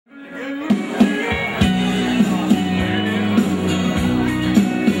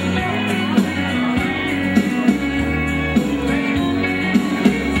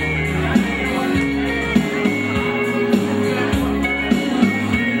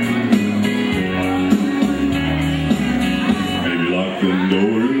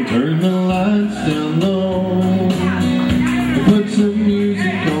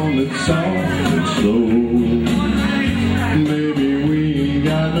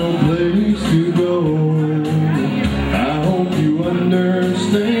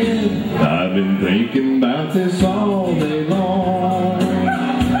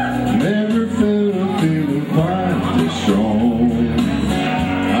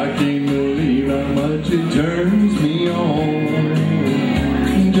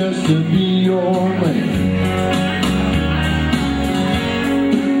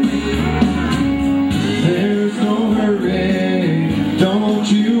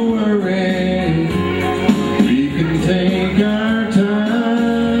worry. We can take our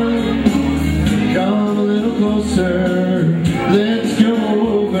time. Come a little closer. Let's go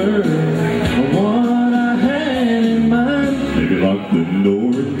over what I had in mind. Maybe lock the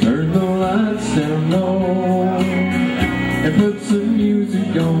door and turn the lights down low, and put some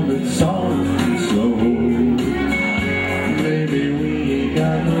music on that's soft and slow. Maybe we ain't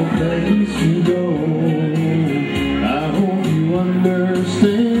got no place to go. I hope you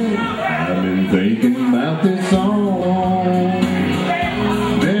understand. I've been thinking about this all.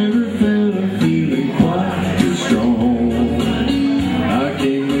 Never felt a feeling quite as strong. I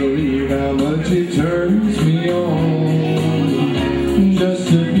can't believe how much it turns me on just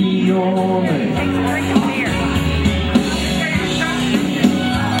to be your man.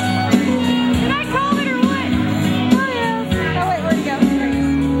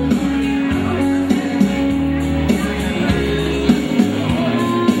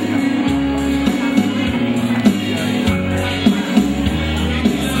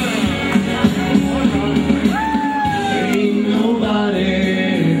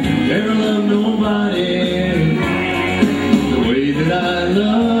 I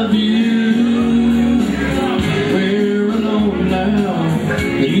love you. We're alone now,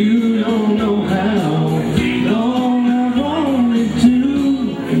 and you don't know how long I've wanted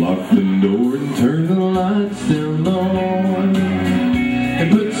to. Lock the door and turn the lights down low, and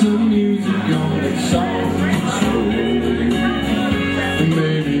put some music on that's soft and slow. And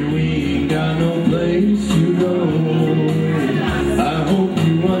maybe we ain't got no place to go. I hope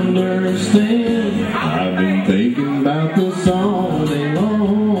you understand. I've been thinking about this all day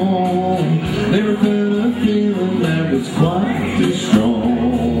long. Never felt a feeling that was quite this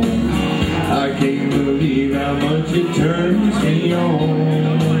strong. I can't believe how much it turns me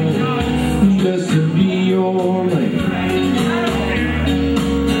on just to be your man.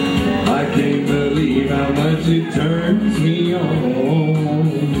 I can't believe how much it turns me on.